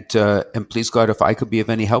 and please God, if I could be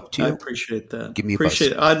of any help to you, I appreciate that. Give me a buzz.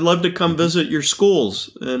 I'd love to come visit your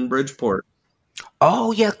schools in Bridgeport.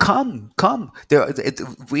 Oh yeah, come.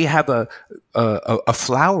 We have a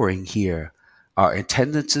flowering here. Our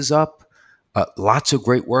attendance is up. Lots of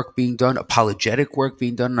great work being done, apologetic work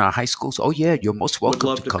being done in our high schools. Oh yeah, you're most welcome. Would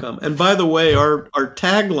love to come. And by the way, our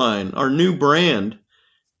tagline, our new brand,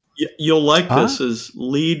 you'll like this, is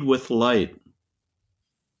lead with light.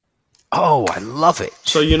 Oh, I love it.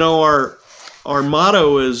 So you know our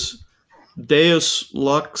motto is Deus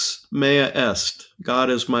lux mea est. God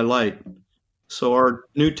is my light. So our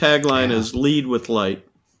new tagline is lead with light.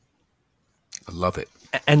 I love it.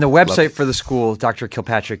 And the website for the school, Dr.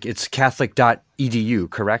 Kilpatrick, it's catholic.edu,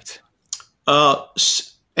 correct?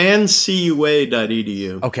 And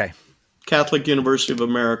cua.edu. Okay. Catholic University of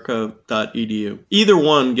America.edu. Either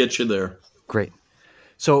one gets you there. Great.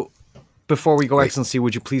 So before we go, Excellency,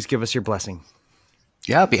 would you please give us your blessing?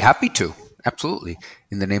 Yeah, I'll be happy to. Absolutely.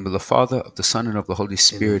 In the name of the Father, of the Son, and of the Holy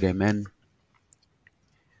Spirit, amen.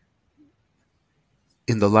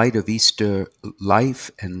 In the light of Easter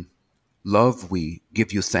life and love, we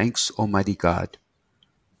give you thanks, Almighty God,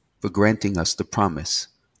 for granting us the promise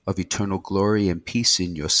of eternal glory and peace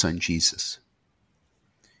in your Son, Jesus.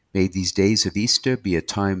 May these days of Easter be a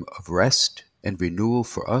time of rest and renewal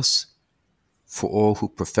for us, for all who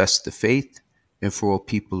profess the faith, and for all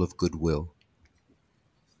people of goodwill.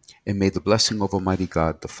 And may the blessing of Almighty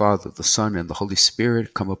God, the Father, the Son, and the Holy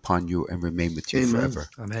Spirit come upon you and remain with you forever.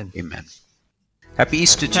 Amen. Amen. Happy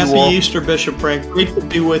Easter to you Happy all. Easter, Bishop Frank. Great to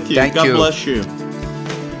be with you. Thank God you. bless you.